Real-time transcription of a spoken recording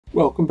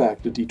Welcome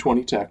back to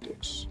D20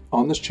 Tactics.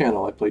 On this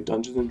channel I play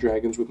Dungeons &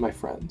 Dragons with my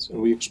friends, and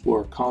we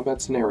explore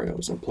combat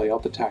scenarios and play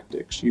out the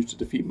tactics used to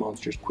defeat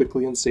monsters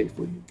quickly and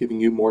safely, giving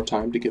you more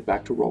time to get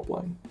back to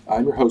roleplaying.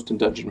 I'm your host and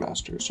Dungeon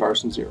Master,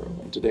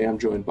 Sarson0, and today I'm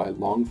joined by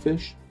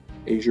LongFish,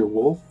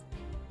 AzureWolf,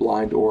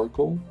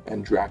 BlindOracle,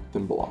 and Drak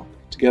and Bolak.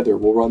 Together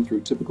we'll run through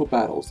typical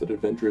battles that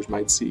adventurers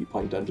might see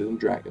playing Dungeons &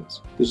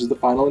 Dragons. This is the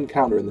final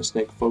encounter in the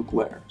Snakefolk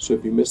lair, so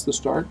if you missed the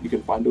start, you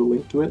can find a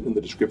link to it in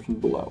the description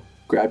below.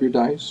 Grab your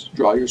dice,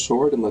 draw your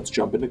sword, and let's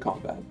jump into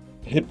combat.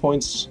 Hit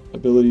points,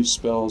 abilities,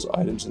 spells,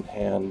 items in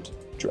hand,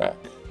 Drak.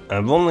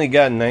 I've only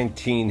got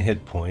 19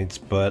 hit points,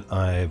 but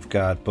I've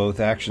got both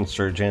Action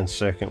Surge and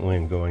Second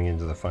Wind going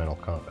into the final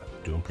combat.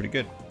 Doing pretty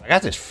good. I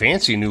got this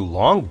fancy new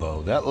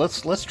longbow.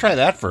 Let's try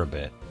that for a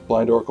bit.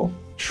 BlindOracle.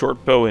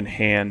 Short bow in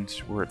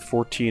hand, we're at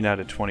 14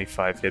 out of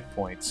 25 hit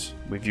points.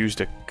 We've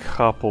used a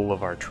couple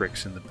of our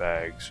tricks in the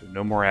bag, so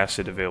no more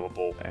acid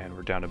available, and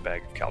we're down a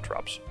bag of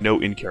caltrops. No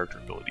in-character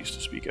abilities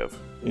to speak of.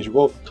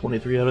 AzureWolf.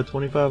 23 out of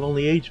 25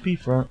 only HP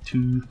front,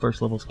 2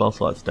 first level spell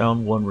slots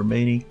down, 1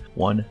 remaining,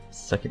 1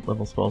 second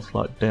level spell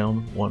slot down,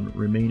 1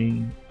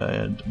 remaining,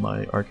 and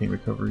my arcane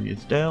recovery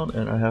is down,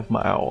 and I have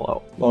my owl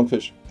out.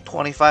 LongFish.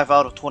 25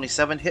 out of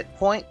 27 hit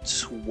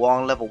points,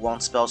 1 level 1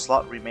 spell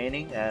slot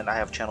remaining, and I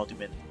have Channel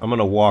Dominion. I'm going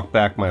to walk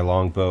back my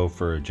longbow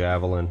for a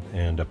javelin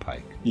and a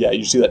pike. Yeah,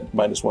 you see that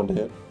 -1 to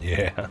hit.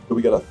 Yeah. So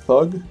we got a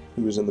Thug,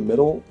 who is in the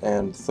middle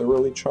and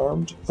thoroughly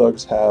charmed.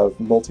 Thugs have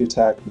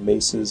multi-attack,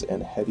 maces,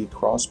 and heavy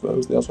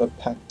crossbows. They also have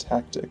pack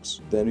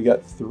tactics. Then we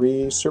got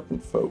 3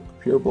 Serpent Folk,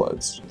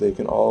 Purebloods. They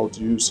can all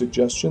do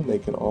suggestion, they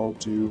can all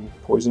do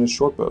poisonous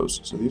shortbows.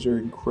 So these are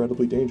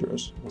incredibly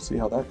dangerous. We'll see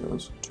how that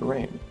goes.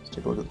 Terrain. Let's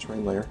take a look at the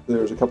terrain layer.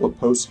 There's a couple of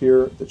posts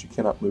here that you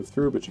cannot move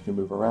through, but you can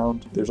move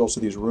around. There's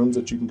also these rooms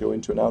that you can go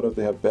into and out of.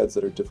 They have beds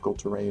that are difficult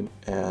terrain,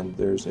 and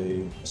there's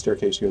a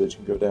staircase here that you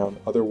can go down.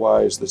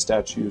 Otherwise, the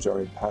statues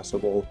are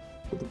impassable.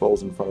 With the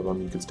bowls in front of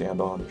them, you can stand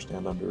on or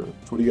stand under. So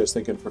what are you guys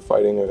thinking for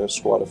fighting a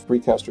squad of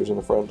freecasters in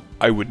the front?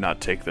 I would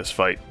not take this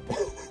fight.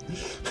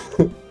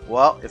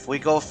 Well, if we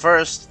go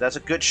first, that's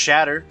a good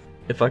shatter.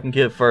 If I can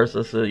get first,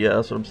 that's what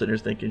I'm sitting here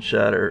thinking,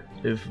 shatter.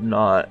 If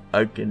not,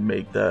 I can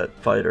make that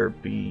fighter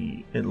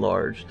be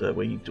enlarged, that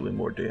way he's doing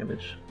more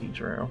damage each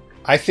round.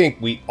 I think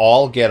we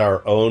all get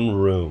our own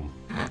room.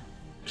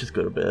 Just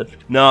go to bed.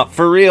 No,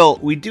 for real,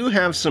 we do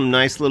have some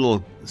nice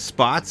little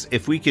spots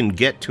if we can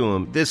get to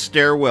them. This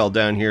stairwell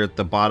down here at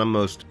the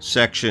bottommost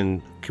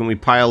section, can we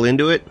pile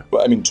into it?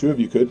 Well, I mean, 2 of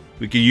you could.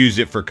 We could use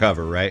it for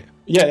cover, right?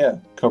 Yeah.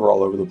 Cover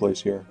all over the place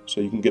here.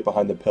 So you can get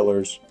behind the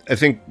pillars. I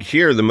think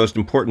here the most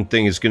important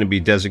thing is going to be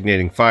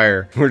designating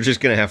fire. We're just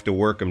going to have to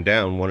work them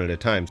down one at a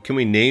time. Can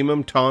we name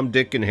them Tom,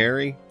 Dick, and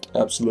Harry?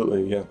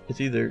 Absolutely, yeah.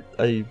 It's either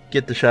I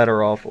get the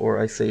shatter off or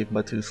I save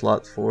my 2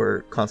 slots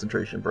for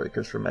concentration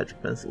breakers for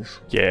magic missiles.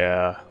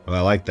 Yeah. Well,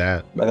 I like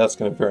that. And that's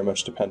going to very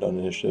much depend on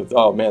initiative.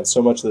 Oh man, so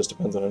much of this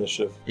depends on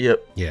initiative.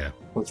 Yep. Yeah.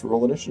 Let's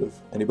roll initiative.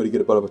 Anybody get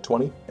above a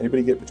 20?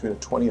 Anybody get between a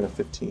 20 and a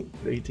 15?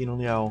 18 on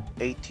the owl.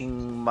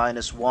 18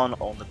 minus 1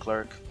 on the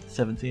clerk.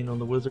 17 on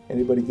the wizard.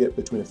 Anybody get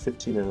between a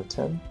 15 and a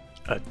 10?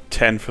 A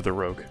 10 for the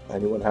rogue.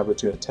 Anyone have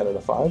between a 10 and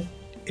a 5?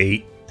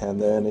 8.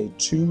 And then a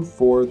 2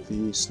 for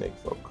the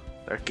Snakefolk.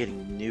 They're getting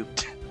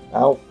nuked.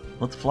 Ow.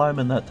 Let's fly him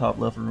in that top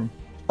left room.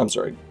 I'm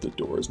sorry, the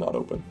door is not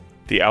open.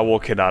 The owl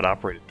cannot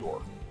operate a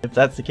door. If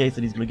that's the case,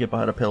 then he's going to get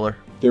behind a pillar.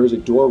 There is a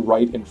door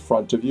right in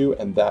front of you,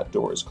 and that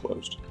door is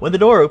closed. When the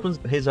door opens,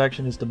 his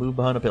action is to move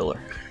behind a pillar.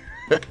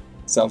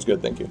 Sounds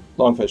good, thank you.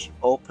 LongFish.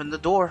 Open the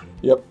door.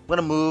 Yep. I'm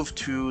gonna move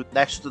to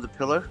next to the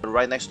pillar,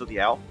 right next to the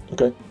owl.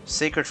 Okay.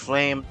 Sacred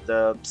Flame,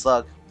 the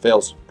slug.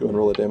 Fails. Go and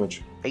roll a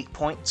damage. 8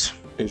 points.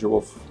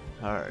 AzureWolf.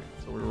 Alright,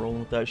 so we're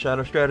rolling with that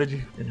shatter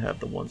strategy and have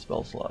the 1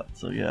 spell slot.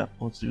 So yeah,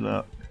 let's do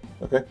that.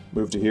 Okay.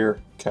 Move to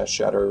here. Cast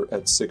Shatter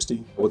at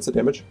 60. What's the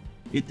damage?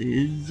 It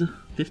is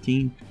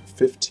 15.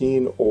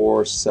 15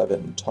 or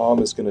 7. Tom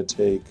is going to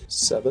take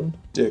 7.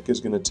 Dick is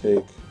going to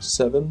take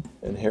 7.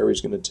 And Harry's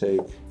going to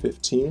take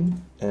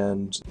 15.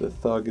 And the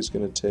Thug is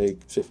going to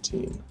take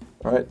 15.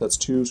 Alright, that's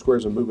 2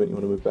 squares of movement. You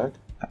want to move back?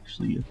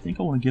 Actually, I think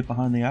I want to get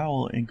behind the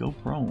owl and go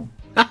prone.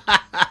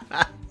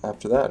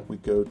 After that, we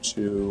go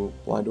to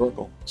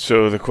BlindOracle.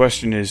 So the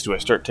question is, do I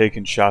start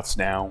taking shots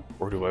now,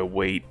 or do I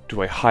wait?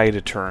 Do I hide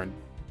a turn,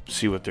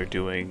 see what they're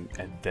doing,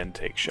 and then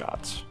take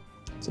shots?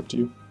 It's up to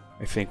you.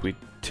 I think we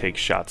take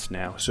shots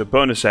now. So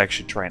bonus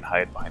action, try and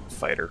hide behind the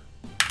fighter.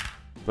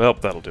 Well,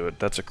 that'll do it.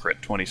 That's a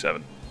crit,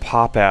 27.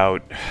 Pop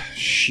out,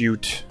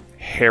 shoot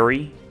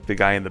Harry, the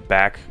guy in the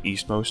back,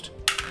 eastmost.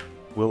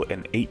 Will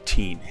an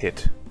 18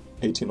 hit?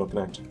 18 will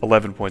connect.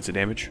 11 points of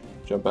damage.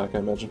 Jump back, I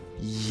imagine.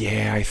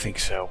 Yeah, I think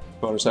so.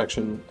 Bonus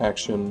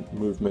action,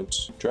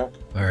 movement, Drak.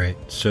 All right,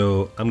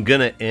 so I'm going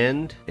to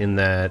end in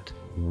that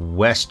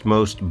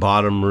westmost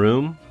bottom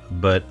room,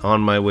 but on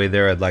my way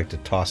there, I'd like to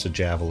toss a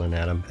javelin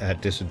at him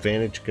at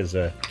disadvantage because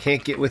I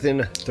can't get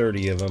within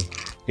 30 of them.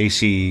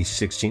 AC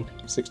 16.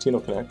 16 will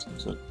connect.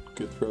 So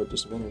Good throw at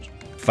disadvantage.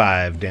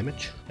 5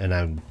 damage, and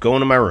I'm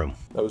going to my room.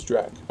 That was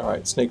Drak. All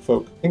right,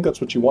 Snakefolk. I think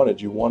that's what you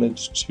wanted. You wanted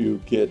to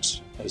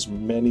get as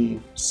many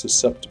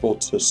susceptible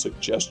to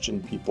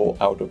suggestion people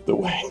out of the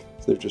way.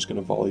 So they're just going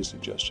to volley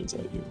suggestions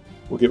at you.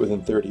 We'll get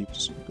within 30,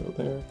 so we'll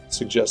go there.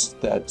 Suggest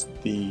that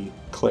the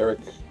cleric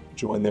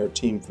join their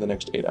team for the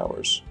next 8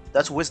 hours.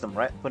 That's wisdom,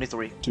 right?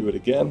 23. Do it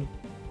again.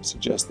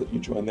 Suggest that you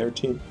join their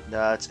team.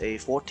 That's a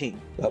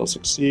 14. That'll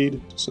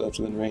succeed, so that's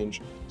within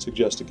range.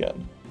 Suggest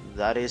again.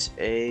 That is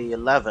a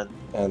 11.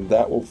 And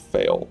that will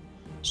fail.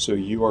 So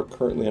you are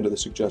currently under the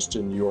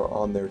suggestion you are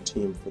on their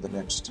team for the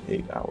next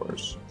 8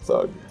 hours.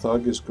 Thug.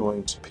 Thug is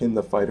going to pin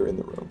the fighter in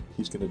the room.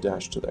 He's going to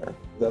dash to there.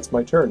 That's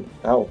my turn.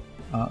 Ow.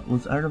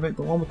 Let's aggravate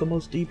the one with the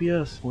most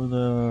DPS with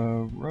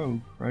a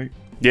rogue, right?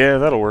 Yeah,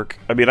 that'll work.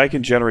 I mean, I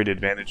can generate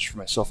advantage for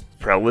myself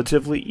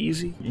relatively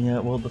easy. Yeah,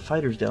 well, the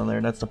fighter's down there,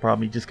 and that's the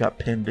problem. He just got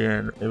pinned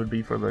in. It would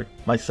be for the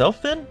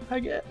myself then, I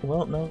guess?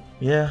 Well, no.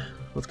 Yeah,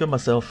 let's go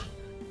myself.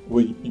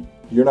 Well,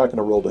 you're not going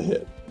to roll to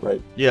hit,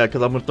 right? Yeah,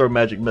 because I'm going to throw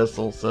magic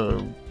missile,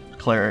 so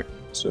cleric.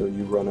 So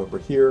you run over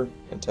here,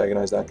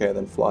 antagonize that guy, and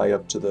then fly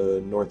up to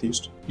the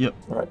northeast? Yep.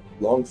 All right,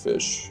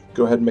 LongFish.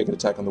 Go ahead and make an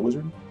attack on the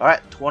wizard. All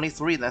right,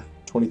 23 then.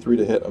 23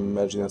 to hit. I'm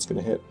imagining that's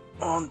going to hit.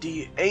 On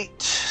the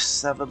 8,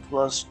 7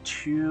 plus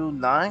 2,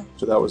 9.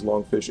 So that was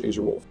LongFish,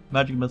 AzureWolf.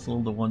 Magic missile,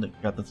 the one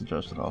that got this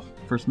adjusted off.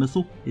 First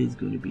missile is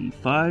going to be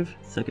 5.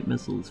 Second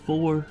missile is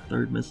 4.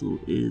 Third missile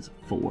is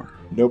 4.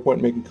 No point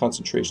in making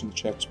concentration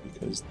checks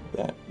because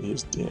that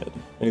is dead.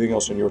 Anything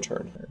else on your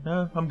turn?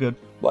 No, I'm good.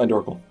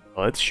 BlindOracle.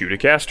 Let's shoot a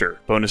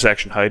caster. Bonus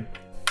action hide.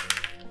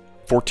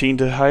 14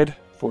 to hide.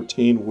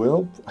 14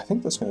 will. I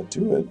think that's going to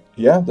do it.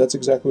 Yeah, that's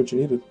exactly what you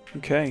needed.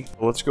 Okay.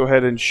 Well, let's go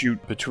ahead and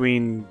shoot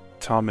between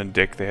Tom and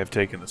Dick. They have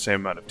taken the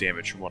same amount of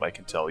damage from what I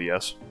can tell,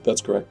 yes? That's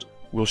correct.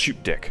 We'll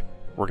shoot Dick.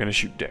 We're going to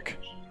shoot Dick.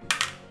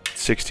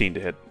 16 to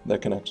hit.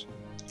 That connects.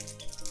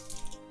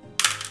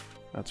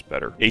 That's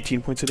better.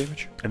 18 points of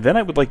damage. And then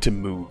I would like to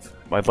move.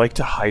 I'd like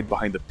to hide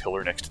behind the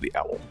pillar next to the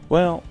owl.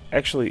 Well,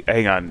 actually,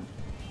 hang on.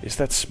 Is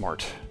that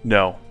smart?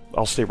 No.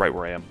 I'll stay right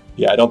where I am.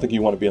 Yeah, I don't think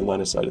you want to be in line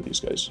of sight of these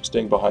guys.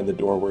 Staying behind the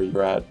door where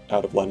you're at,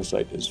 out of line of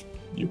sight, is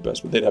your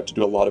best. But they'd have to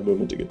do a lot of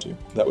movement to get to.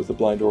 That was the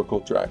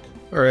BlindOracle Drak.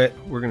 All right,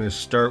 we're going to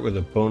start with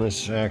a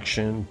bonus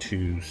action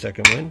to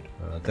second wind.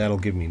 That'll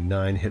give me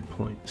 9 hit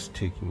points,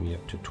 taking me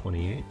up to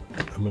 28.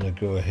 I'm going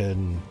to go ahead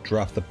and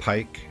drop the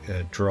pike,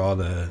 draw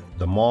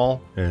the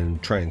maul,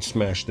 and try and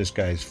smash this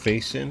guy's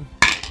face in.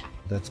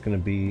 That's going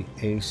to be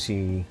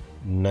AC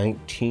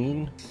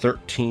 19,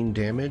 13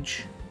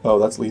 damage. Oh,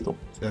 that's lethal.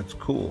 That's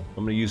cool.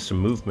 I'm going to use some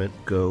movement,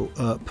 go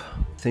up.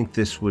 I think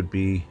this would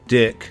be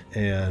Dick,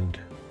 and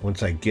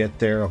once I get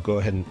there, I'll go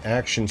ahead and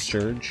action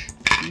surge.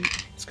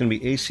 It's going to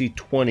be AC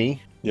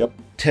 20. Yep.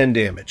 10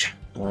 damage.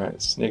 All right,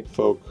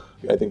 Snakefolk.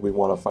 I think we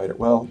want a fighter.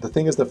 Well, the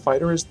thing is, the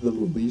fighter is the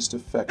least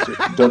effective.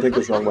 Don't take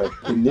this the wrong way.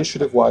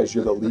 Initiative-wise,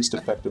 you're the least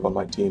effective on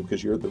my team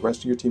because the rest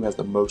of your team has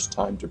the most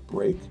time to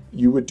break.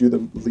 You would do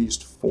the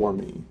least for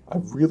me. I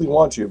really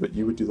want you, but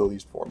you would do the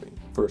least for me.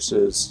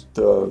 Versus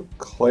the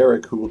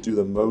cleric who will do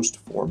the most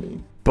for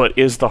me. But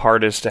is the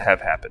hardest to have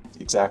happen.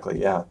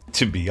 Exactly, yeah.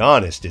 To be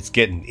honest, it's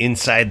getting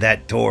inside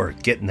that door,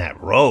 getting that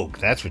rogue.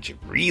 That's what you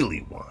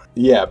really want.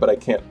 Yeah, but I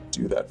can't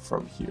do that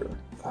from here.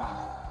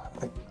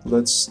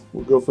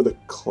 We'll go for the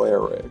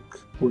cleric.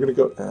 We're gonna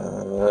go,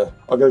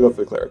 I'm gonna go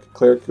for the cleric.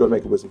 Cleric, go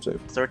make a wisdom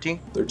save. 13.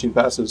 13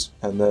 passes,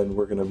 and then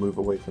we're gonna move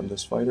away from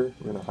this fighter.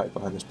 We're gonna hide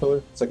behind this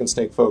pillar. Second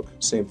Snakefolk,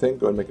 same thing.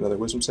 Go ahead and make another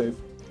wisdom save.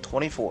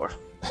 24.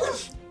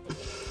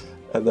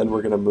 And then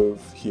we're gonna move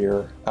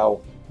here.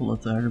 Ow.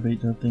 Let's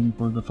aggravate that thing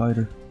for the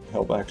fighter.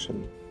 Help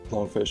action.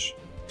 LongFish.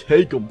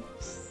 Take him.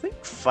 I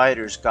think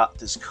fighters got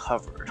this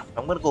covered.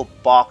 I'm gonna go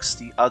box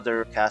the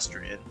other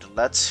caster in.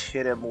 Let's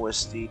hit him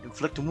with the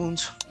inflict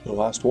wounds. The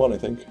last one, I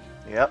think.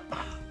 Yep.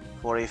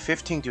 For a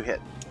 15 to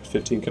hit.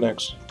 15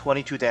 connects.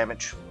 22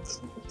 damage.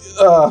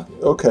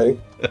 Okay.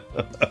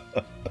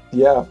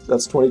 Yeah,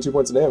 that's 22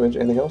 points of damage.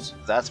 Anything else?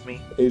 That's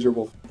me.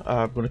 AzureWolf.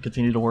 I'm going to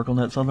continue to work on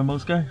that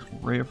southernmost guy.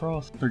 Ray of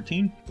Frost.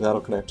 13. That'll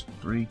connect.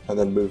 3. And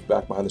then move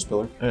back behind this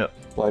pillar. Yeah.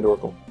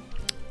 BlindOracle.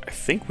 I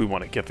think we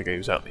want to get the guy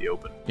who's out in the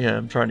open. Yeah,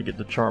 I'm trying to get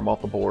the charm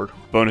off the board.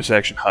 Bonus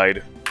action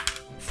hide.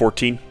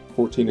 14.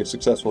 14 is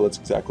successful. That's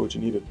exactly what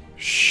you needed.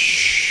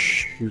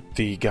 Shoot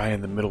the guy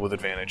in the middle with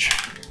advantage.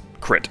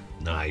 Crit.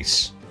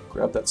 Nice.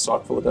 Grab that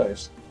sock full of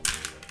dice.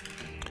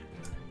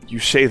 You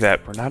say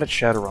that, we're not at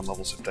Shadowrun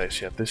levels of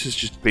dice yet. This is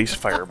just base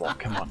Fireball.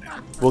 Come on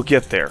now. We'll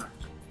get there.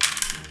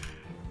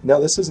 Now,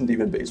 this isn't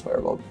even base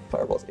Fireball.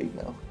 Fireball's 8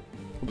 now.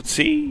 But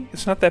see,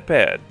 it's not that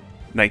bad.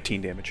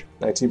 19 damage.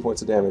 19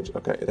 points of damage.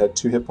 Okay, it had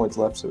 2 hit points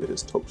left, so it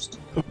is toast.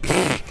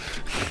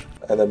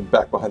 And then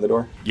back behind the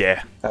door.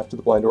 Yeah. After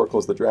the BlindOracle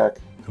is the Drak.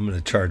 I'm going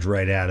to charge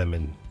right at him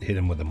and hit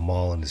him with a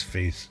maul in his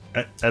face.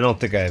 I don't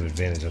think I have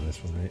advantage on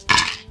this one, right?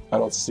 I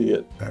don't see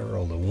it. I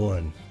rolled a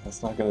 1.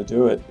 That's not going to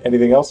do it.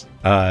 Anything else?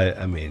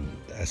 I mean,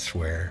 I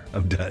swear,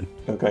 I'm done.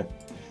 Okay.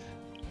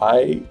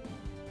 I'm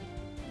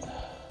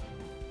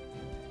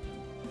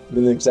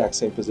in the exact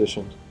same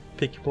position.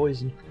 Pick your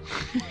poison.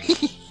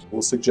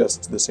 We'll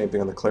suggest the same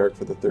thing on the cleric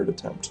for the third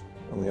attempt.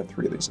 I only have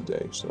 3 of these a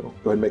day, so go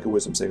ahead and make a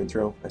wisdom saving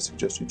throw. I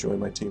suggest you join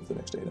my team for the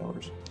next 8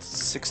 hours.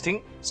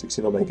 16.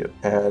 16 will make it.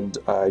 And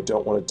I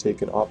don't want to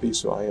take an oppie,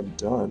 so I am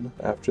done.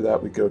 After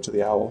that, we go to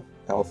the owl.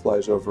 Owl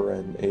flies over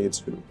and aids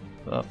who?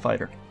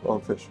 Fighter.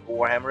 Longfish.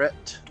 Warhammer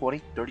it.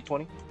 20. Dirty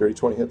 20. Dirty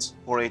 20 hits.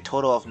 For a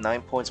total of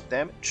 9 points of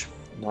damage.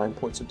 9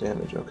 points of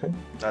damage, okay.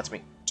 That's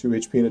me. 2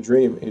 HP in a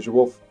dream.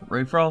 AzureWolf.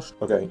 Ray Frost.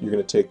 Okay, you're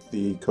going to take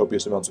the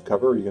copious amounts of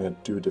cover, or you're going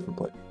to do a different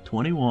play?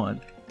 21.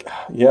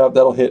 Yeah,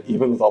 that'll hit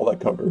even with all that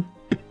cover.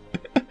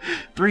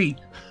 3.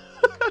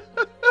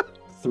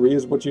 3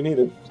 is what you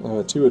needed.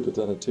 2 would have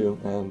done it too,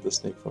 and the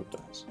Snakefolk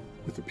dies.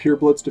 With the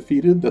Purebloods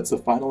defeated, that's the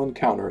final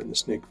encounter in the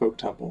Snakefolk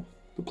Temple.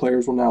 The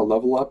players will now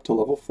level up to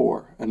level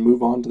 4 and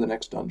move on to the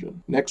next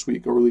dungeon. Next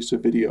week, I'll release a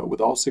video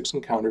with all 6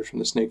 encounters from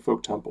the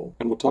Snakefolk Temple,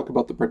 and we'll talk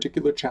about the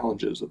particular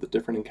challenges of the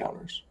different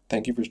encounters.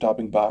 Thank you for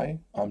stopping by.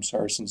 I'm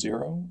Saracen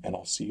Zero, and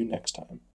I'll see you next time.